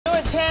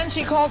10,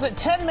 she calls it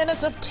 10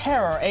 minutes of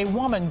terror. A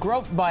woman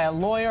groped by a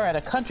lawyer at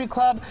a country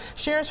club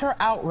shares her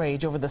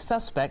outrage over the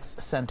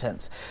suspect's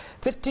sentence.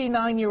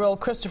 59-year-old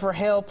Christopher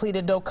Hale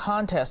pleaded no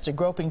contest to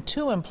groping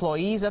 2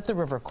 employees at the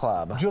River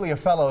Club. Julia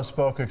Fellow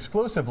spoke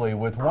exclusively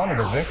with one of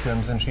the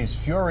victims, and she's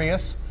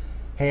furious.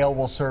 Hale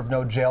will serve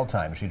no jail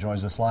time. She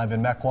joins us live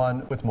in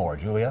Mequon with more.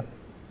 Julia?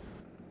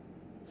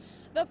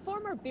 The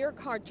former beer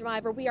cart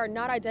driver we are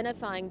not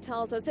identifying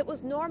tells us it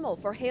was normal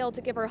for Hale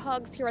to give her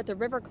hugs here at the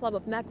River Club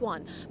of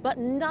Mequon, but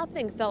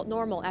nothing felt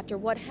normal after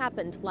what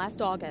happened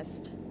last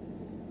August.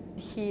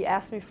 He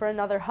asked me for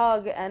another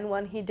hug, and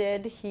when he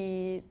did,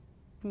 he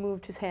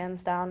moved his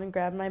hands down and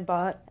grabbed my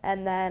butt.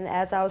 And then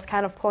as I was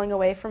kind of pulling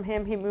away from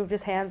him, he moved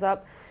his hands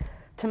up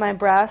to my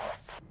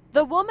breasts.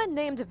 The woman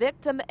named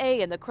Victim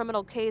A in the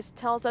criminal case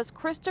tells us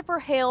Christopher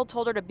Hale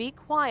told her to be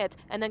quiet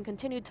and then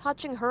continued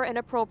touching her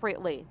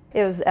inappropriately.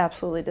 It was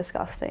absolutely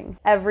disgusting.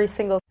 Every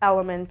single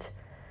element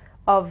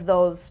of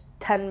those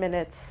 10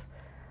 minutes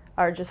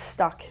are just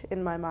stuck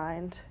in my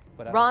mind.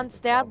 Ron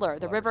Stadler,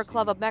 the River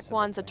Club of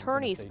Mequon's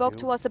attorney, spoke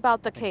to us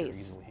about the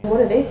case. What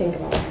do they think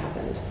about what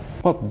happened?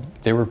 Well,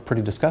 they were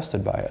pretty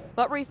disgusted by it.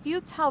 But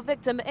refutes how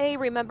Victim A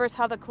remembers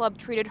how the club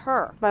treated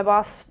her. My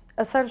boss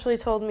essentially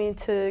told me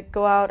to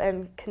go out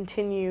and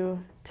continue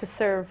to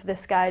serve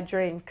this guy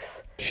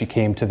drinks. She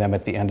came to them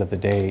at the end of the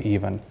day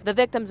even. The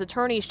victim's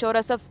attorney showed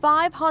us a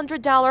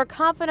 $500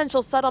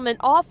 confidential settlement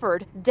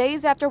offered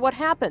days after what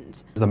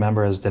happened. The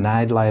member has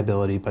denied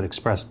liability but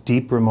expressed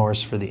deep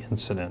remorse for the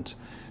incident.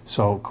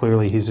 So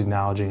clearly he's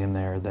acknowledging in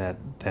there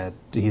that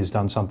he's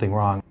done something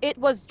wrong. It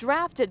was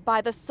drafted by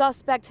the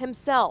suspect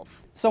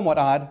himself. Somewhat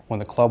odd, when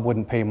the club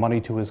wouldn't pay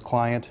money to his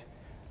client,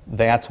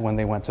 that's when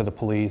they went to the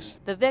police.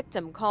 The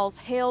victim calls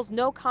Hale's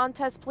no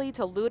contest plea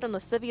to lewd and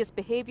lascivious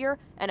behavior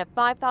and a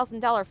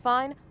 $5,000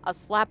 fine a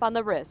slap on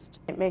the wrist.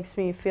 It makes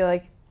me feel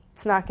like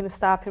it's not going to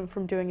stop him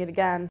from doing it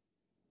again.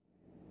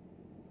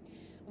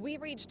 We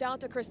reached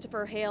out to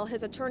Christopher Hale.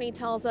 His attorney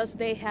tells us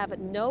they have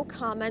no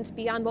comment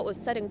beyond what was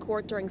said in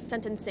court during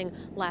sentencing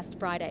last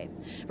Friday.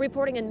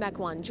 Reporting in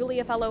Mequon,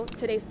 Julia Fellow,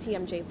 today's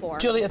TMJ4.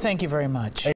 Julia, thank you very much.